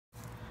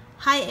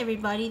Hi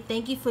everybody,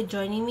 thank you for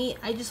joining me.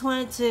 I just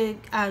wanted to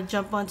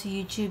jump onto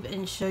YouTube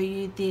and show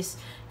you this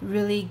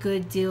really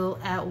good deal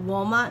at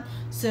Walmart.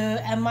 So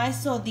at my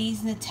store,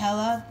 these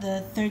Nutella,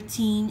 the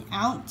 13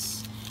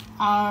 ounce,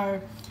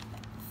 are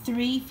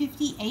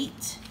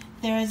 $3.58.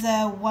 There is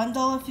a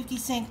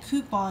 $1.50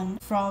 coupon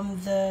from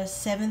the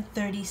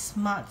 7:30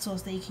 Smart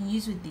Source that you can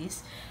use with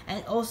this,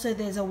 and also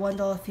there's a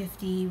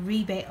 $1.50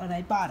 rebate on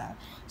Ibotta.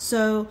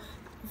 So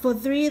for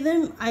three of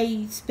them,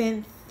 I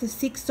spent the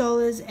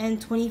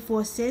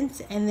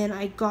 $6.24, and then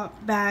I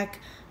got back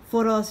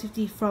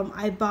 $4.50 from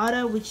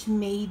Ibotta, which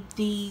made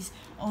these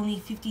only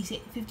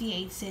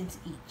 58 cents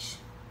each.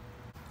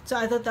 So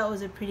I thought that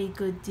was a pretty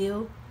good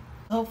deal.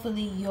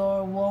 Hopefully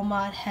your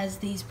Walmart has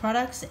these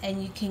products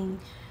and you can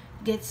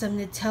get some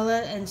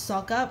Nutella and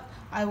stock up.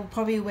 I will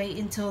probably wait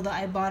until the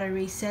Ibotta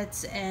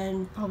resets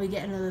and probably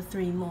get another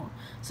 3 more.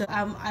 So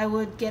I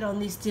would get on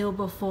this deal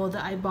before the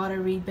Ibotta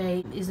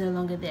rebate is no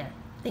longer there.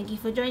 Thank you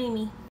for joining me.